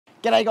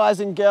G'day guys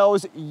and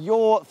girls,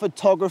 your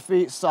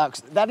photography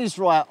sucks. That is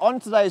right. On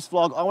today's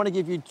vlog, I want to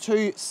give you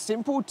 2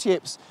 simple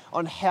tips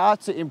on how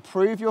to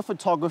improve your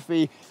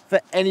photography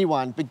for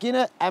anyone,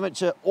 beginner,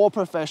 amateur or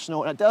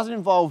professional. And it doesn't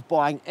involve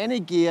buying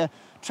any gear,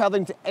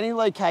 traveling to any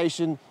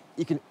location.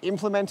 You can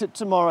implement it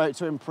tomorrow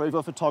to improve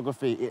your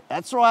photography.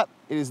 That's right,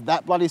 it is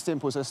that bloody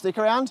simple. So stick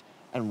around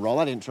and roll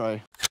that intro.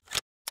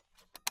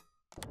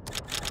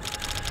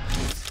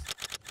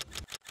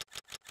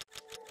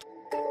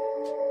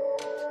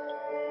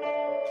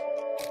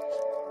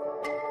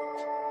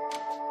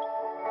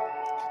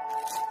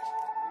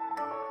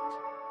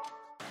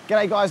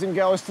 G'day guys and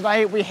girls,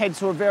 today we head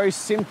to a very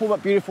simple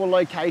but beautiful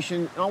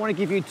location and I want to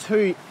give you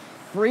 2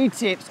 free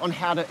tips on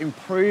how to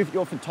improve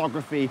your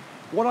photography.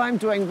 What I'm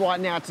doing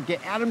right now to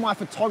get out of my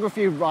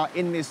photography rut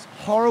in this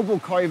horrible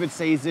COVID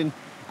season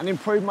and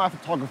improve my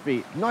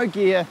photography. No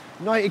gear,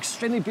 no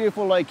extremely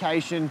beautiful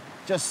location,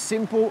 just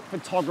simple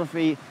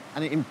photography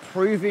and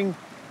improving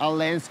our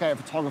landscape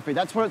photography.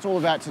 That's what it's all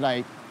about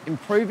today.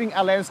 Improving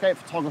our landscape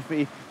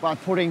photography by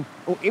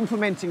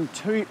implementing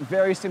 2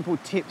 very simple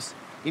tips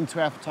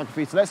into our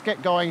photography. So let's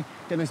get going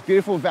down this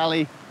beautiful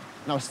valley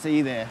and I'll see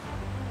you there.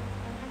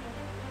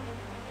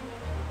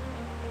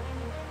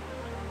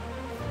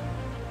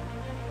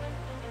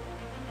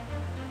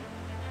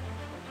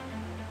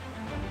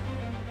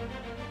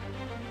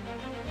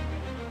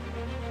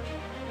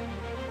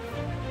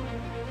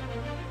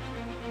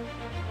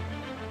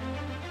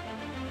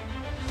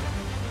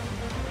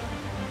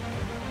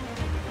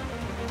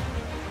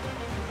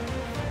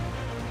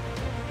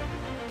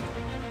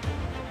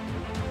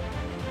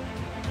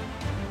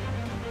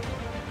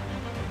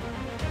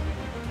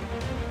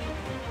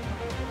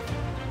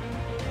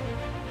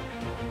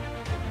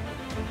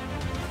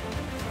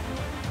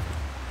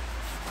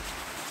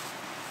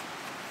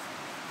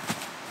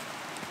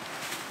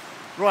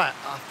 Right,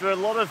 after a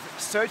lot of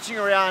searching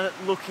around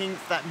looking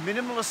for that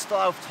minimalist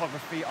style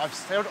photography, I've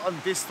settled on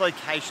this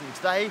location.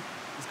 Today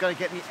is going to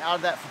get me out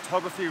of that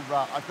photography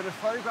rut. I've got a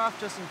photograph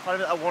just in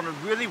front of it. I want to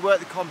really work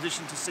the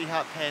composition to see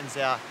how it pans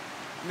out.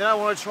 And then I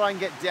want to try and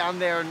get down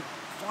there and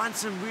find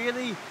some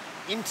really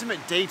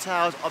intimate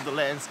details of the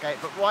landscape.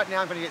 But right now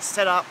I'm going to get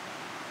set up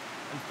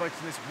and focus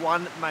on this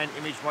one main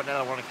image right now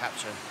that I want to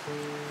capture.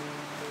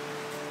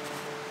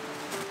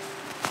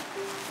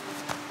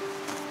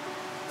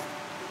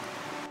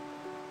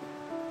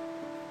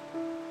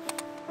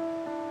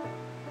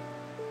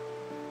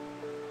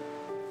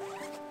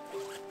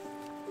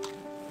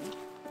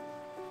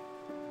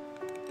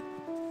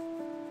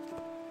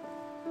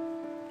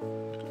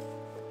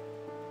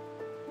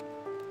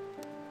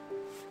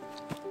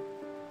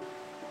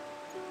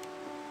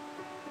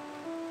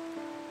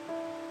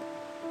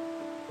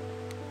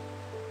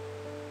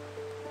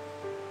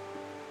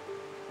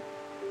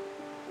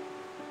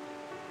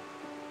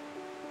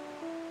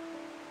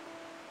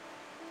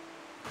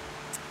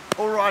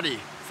 Alrighty,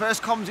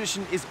 first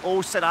composition is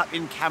all set up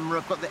in camera.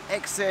 I've got the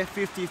XR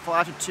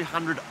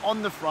 55-200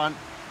 on the front,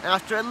 and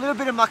after a little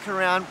bit of mucking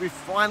around, we've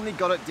finally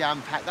got it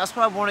down packed. That's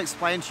what I want to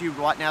explain to you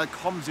right now, the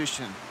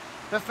composition.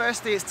 But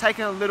firstly, it's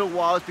taken a little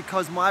while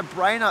because my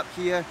brain up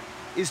here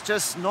is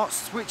just not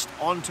switched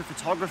on to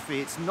photography.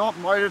 It's not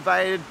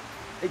motivated.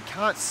 It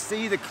can't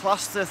see the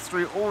cluster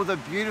through all the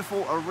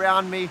beautiful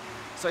around me.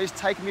 So it's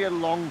taken me a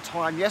long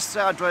time.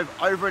 Yesterday I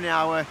drove over an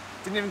hour,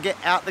 didn't even get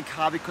out the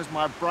car because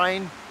my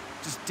brain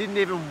just didn't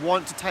even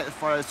want to take the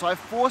photos. So I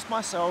forced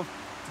myself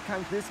to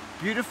come to this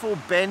beautiful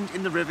bend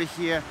in the river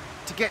here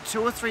to get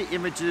 2 or 3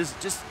 images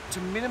just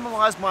to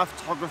minimize my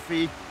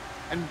photography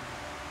and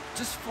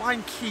just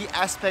find key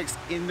aspects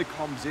in the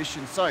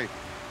composition. So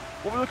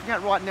what we're looking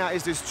at right now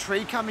is this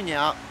tree coming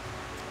out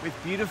with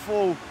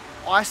beautiful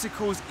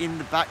icicles in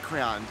the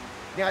background.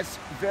 Now it's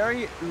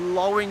very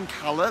low in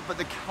color, but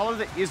the color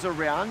that is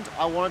around,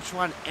 I want to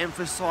try and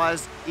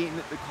emphasize in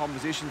the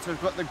composition. So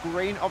we've got the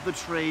green of the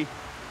tree.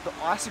 The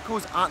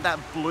icicles aren't that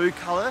blue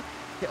color.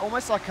 They're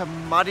almost like a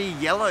muddy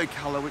yellow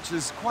color, which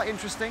is quite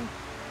interesting.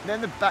 And then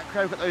in the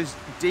background, we've got those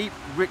deep,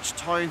 rich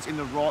tones in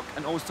the rock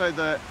and also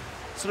the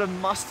sort of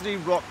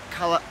mustardy rock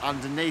color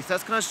underneath.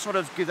 That's gonna sort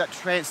of give that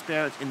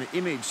transparency in the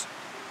image.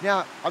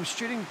 Now, I'm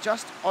shooting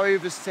just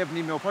over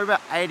 70 mil, probably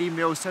about 80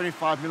 mil,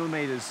 75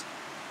 millimeters.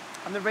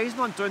 And the reason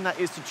I'm doing that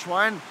is to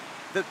try and,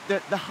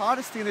 the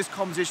hardest thing in this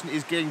composition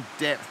is getting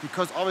depth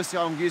because obviously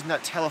I'm using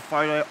that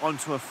telephoto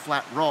onto a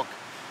flat rock.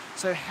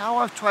 So how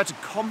I've tried to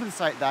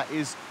compensate that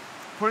is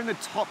putting the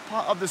top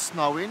part of the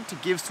snow in to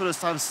give sort of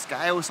some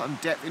scale, some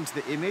depth into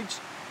the image.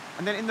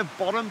 And then in the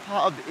bottom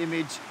part of the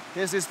image,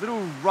 there's this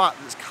little rut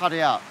that's cut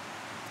out.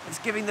 It's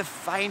giving the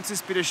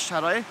faintest bit of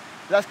shadow.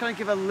 That's going to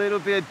give a little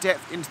bit of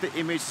depth into the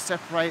image to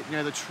separate,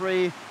 the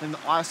tree and the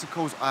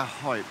icicles, I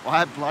hope.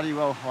 I bloody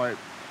well hope.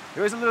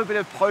 There is a little bit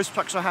of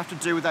post-production I have to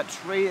do with that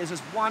tree. There's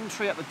just one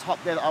tree at the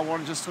top there that I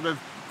want to just sort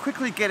of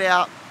quickly get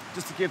out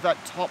just to give that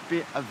top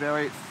bit a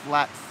very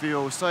flat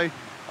feel. So I'm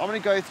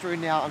going to go through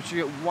now. I'm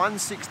shooting at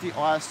 160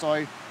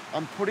 ISO.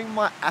 I'm putting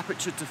my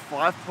aperture to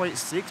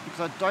 5.6 because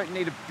I don't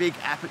need a big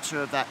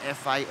aperture of that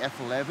FA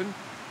F11.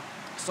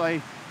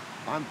 So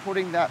I'm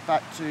putting that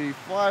back to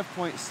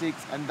 5.6,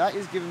 and that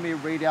is giving me a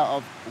readout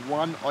of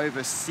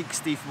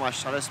 1/60 for my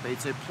shutter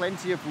speed, so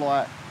plenty of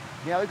light.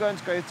 Now we're going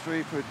to go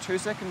through, put a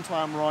 2-second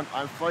timer on.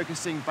 I'm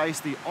focusing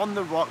basically on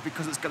the rock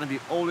because it's going to be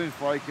all in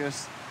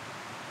focus,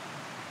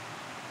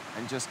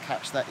 and just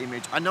catch that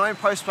image. I know in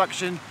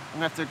post-production I'm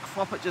going to have to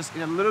crop it just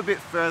in a little bit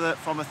further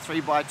from a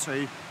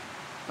 3x2,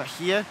 but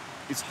here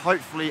is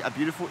hopefully a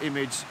beautiful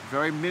image,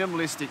 very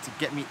minimalistic to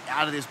get me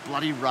out of this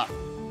bloody rut.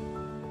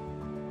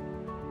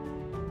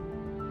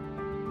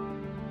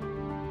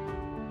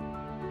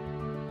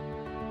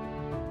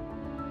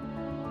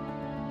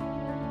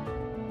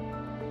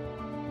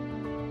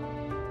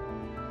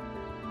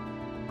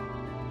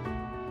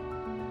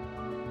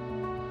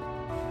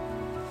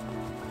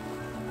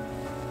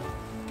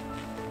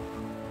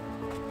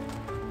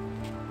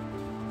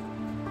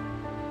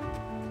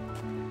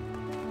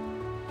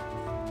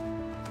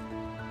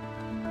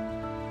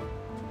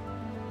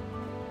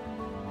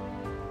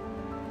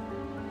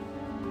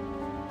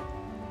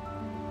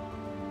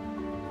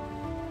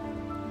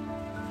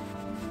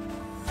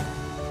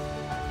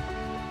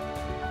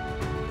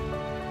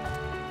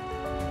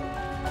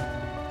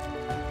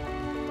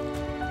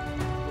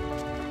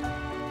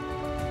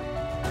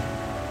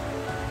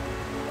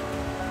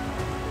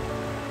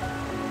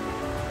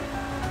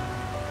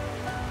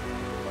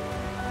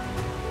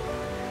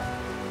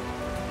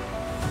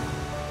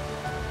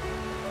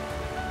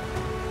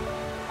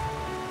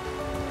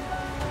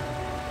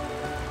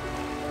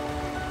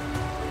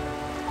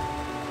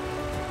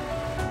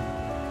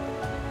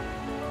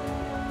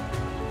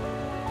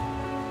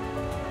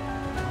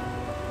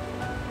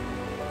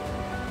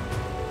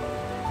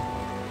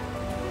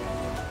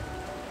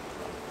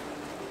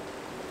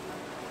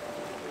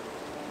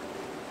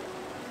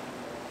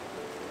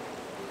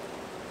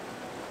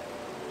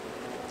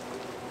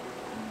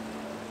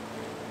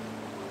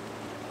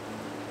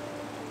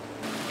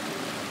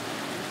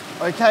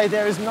 Okay,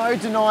 there is no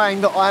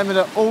denying that I'm at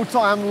an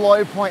all-time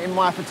low point in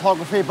my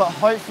photography, but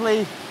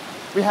hopefully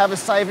we have a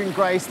saving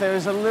grace. There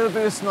is a little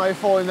bit of snow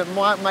falling that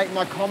might make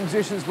my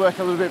compositions work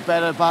a little bit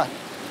better, but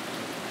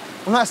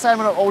when I say I'm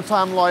at an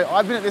all-time low,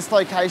 I've been at this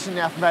location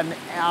now for about an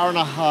hour and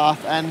a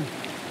half, and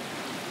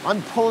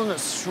I'm pulling at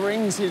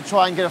strings here to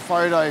try and get a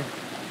photo.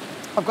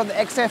 I've got the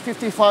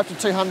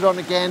XF55-200 on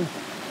again.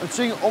 I'm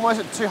shooting almost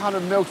at 200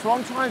 mil. So what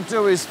I'm trying to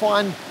do is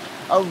find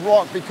a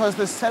rock, because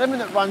the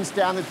sediment that runs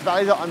down this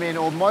valley that I'm in,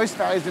 or most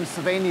valleys in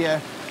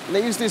Slovenia,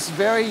 leaves this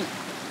very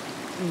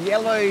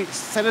yellow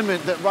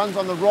sediment that runs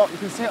on the rock. You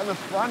can see it on the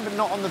front but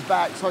not on the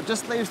back, so it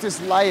just leaves this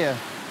layer.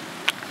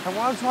 And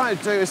what I'm trying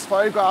to do is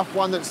photograph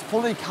one that's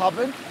fully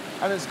covered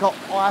and it's got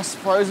ice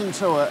frozen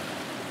to it,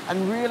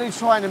 and really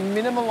trying to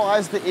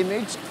minimalize the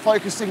image,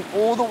 focusing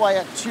all the way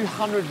at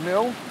 200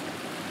 mil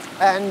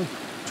and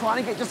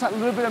trying to get just that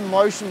little bit of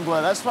motion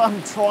blur. That's what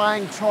I'm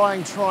trying,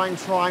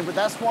 but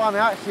that's why I'm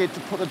out here, to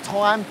put the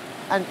time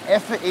and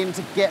effort in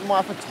to get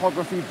my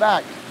photography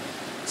back.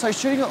 So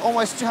shooting at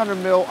almost 200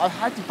 mil, I've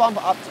had to bump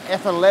it up to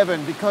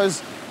f11,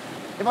 because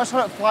if I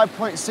shot at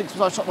 5.6,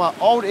 which I shot my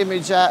old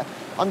image at,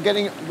 I'm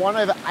getting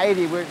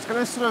 1/80, where it's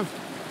gonna sort of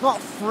not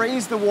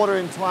freeze the water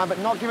in time, but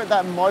not give it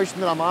that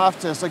motion that I'm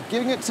after. So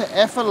giving it to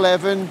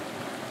f11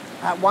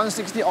 at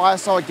 160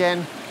 ISO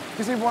again,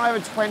 gives me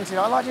 1/20.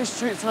 I like to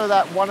shoot sort of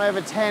that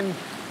 1/10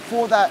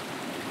 for that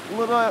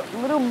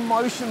little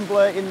motion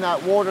blur in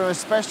that water,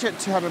 especially at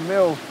 200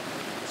 mil.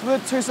 So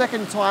with a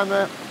 2-second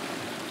timer,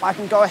 I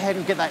can go ahead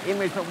and get that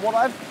image. But what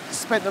I've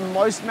spent the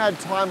most amount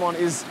of time on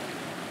is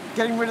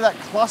getting rid of that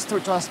cluster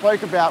which I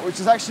spoke about, which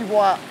is actually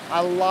why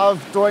I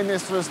love doing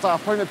this sort of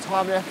stuff, putting the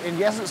time and effort in.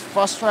 Yes, it's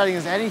frustrating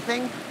as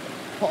anything,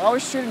 but I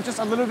was shooting just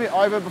a little bit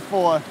over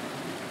before.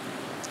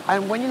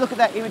 And when you look at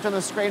that image on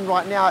the screen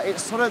right now,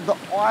 it's sort of, the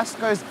ice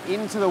goes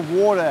into the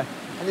water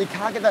and you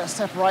can't get that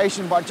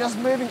separation. By just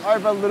moving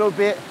over a little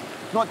bit,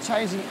 not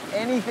changing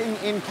anything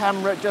in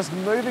camera, just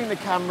moving the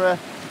camera,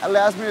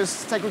 allows me to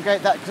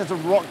segregate that because there's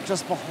a rock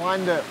just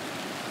behind it.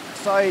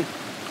 So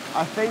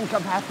I think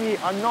I'm happy.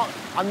 I'm not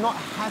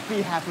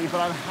happy, but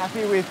I'm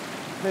happy with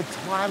the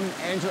time and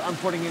energy I'm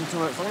putting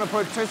into it. So I'm gonna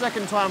put a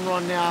 2-second timer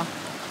on now.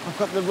 I've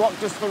got the rock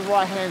just to the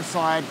right-hand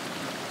side,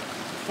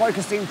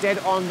 focusing dead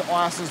on the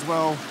ice as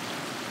well,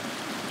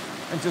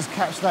 and just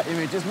catch that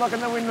image. It's not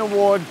gonna win an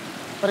award,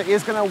 but it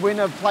is gonna win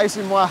a place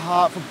in my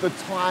heart for the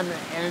time and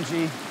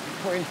energy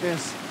put into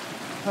this.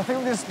 I think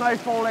with this snow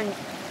falling,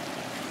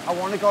 I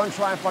want to go and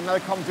try and find another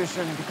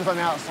composition because I'm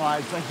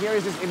outside. So here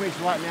is this image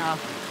right now.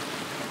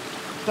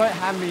 Don't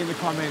have me in the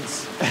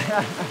comments.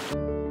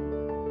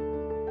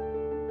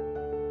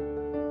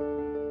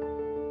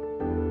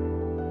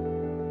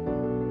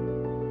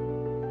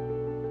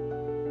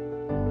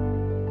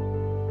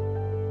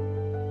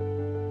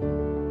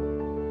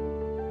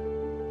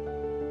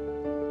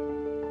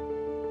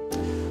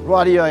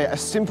 Rightio, a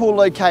simple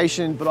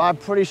location, but I'm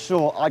pretty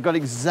sure I got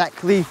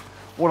exactly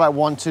what I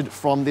wanted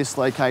from this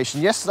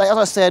location. Yesterday, as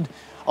I said,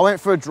 I went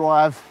for a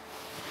drive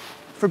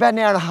for about an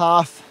hour and a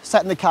half,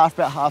 sat in the car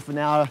for about half an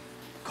hour,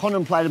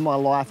 contemplated my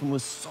life and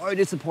was so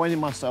disappointed in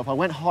myself. I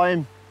went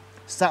home,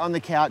 sat on the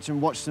couch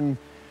and watched some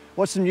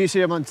watched some news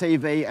on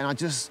TV, and I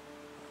just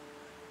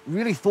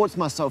really thought to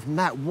myself,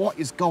 Matt, what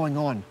is going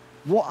on?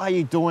 What are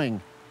you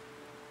doing?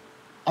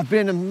 I've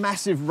been in a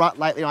massive rut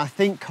lately, and I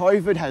think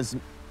COVID has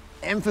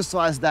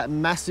emphasized that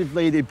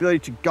massively. The ability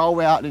to go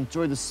out and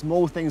enjoy the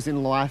small things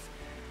in life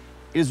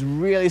is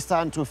really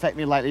starting to affect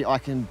me lately. I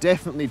can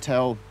definitely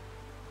tell.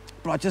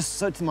 But I just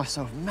said to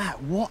myself,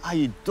 Matt, what are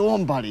you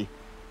doing, buddy?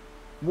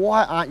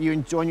 Why aren't you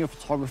enjoying your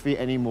photography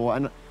anymore?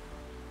 And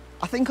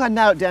I think I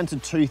nailed it down to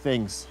two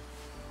things: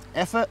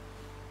 effort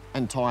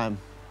and time.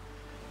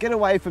 Get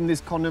away from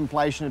this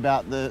contemplation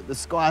about the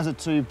skies are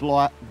too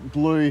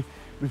blue,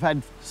 we've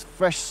had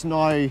fresh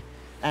snow,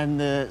 and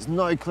there's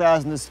no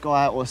clouds in the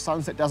sky, or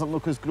sunset doesn't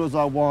look as good as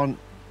I want.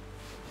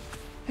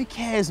 Who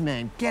cares,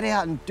 man? Get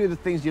out and do the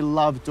things you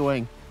love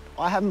doing.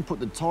 I haven't put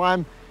the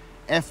time,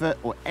 effort,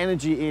 or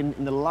energy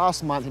in the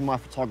last month in my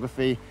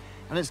photography,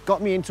 and it's got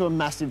me into a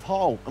massive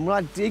hole. And when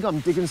I dig,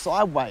 I'm digging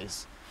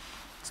sideways.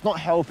 It's not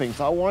helping,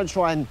 so I want to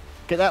try and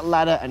get that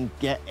ladder and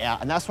get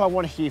out. And that's why I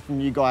want to hear from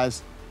you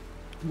guys.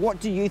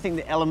 What do you think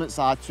the elements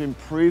are to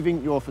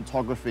improving your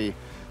photography?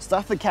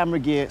 Stuff the camera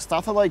gear,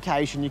 stuff the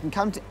location. You can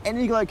come to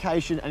any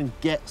location and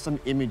get some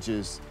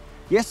images.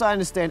 Yes, I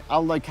understand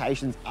other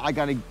locations are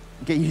going to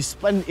get you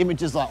splendid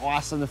images like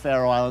Iceland, the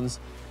Faroe Islands.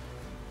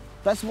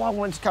 That's why I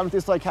wanted to come to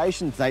this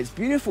location today. It's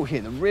beautiful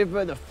here, the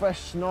river, the fresh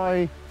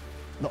snow,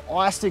 the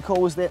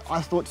icicles there.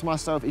 I thought to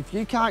myself, if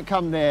you can't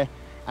come there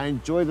and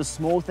enjoy the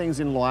small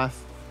things in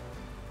life,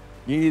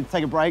 you need to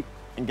take a break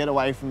and get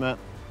away from it,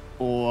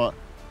 or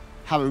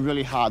have a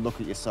really hard look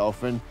at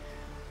yourself. And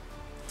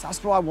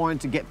that's what I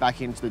wanted to get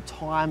back into, the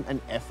time and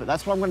effort.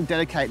 That's what I'm going to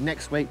dedicate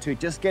next week to,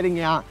 just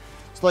getting out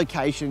to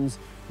locations,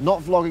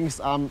 not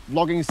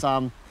vlogging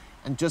some,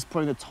 and just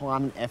putting the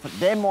time and effort.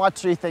 They're my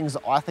two things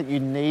that I think you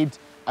need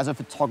as a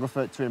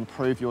photographer to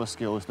improve your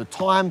skills: the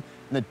time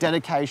and the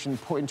dedication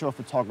put into your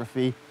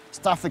photography.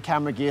 Stuff the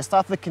camera gear,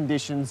 stuff the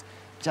conditions,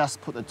 just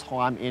put the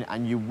time in,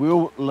 and you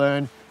will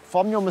learn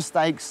from your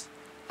mistakes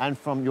and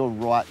from your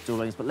right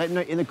doings. But let me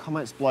know in the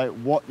comments below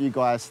what you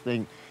guys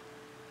think.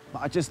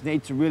 But I just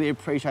need to really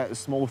appreciate the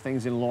small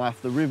things in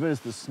life: the rivers,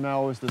 the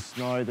smells, the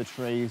snow, the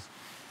trees.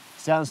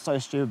 Sounds so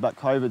stupid, but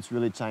COVID's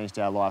really changed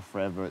our life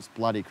forever. It's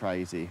bloody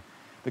crazy.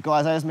 But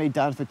guys, that is me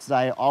done for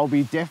today. I'll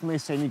be definitely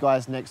seeing you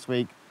guys next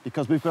week,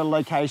 because we've got a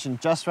location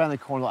just around the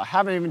corner I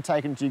haven't even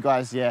taken to you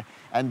guys yet,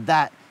 and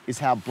that is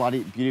how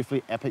bloody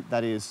beautifully epic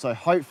that is. So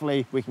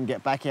hopefully we can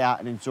get back out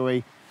and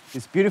enjoy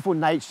this beautiful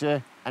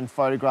nature and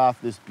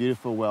photograph this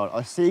beautiful world.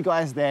 I'll see you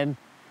guys then.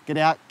 Get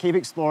out, keep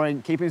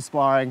exploring, keep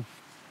inspiring.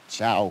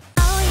 Ciao.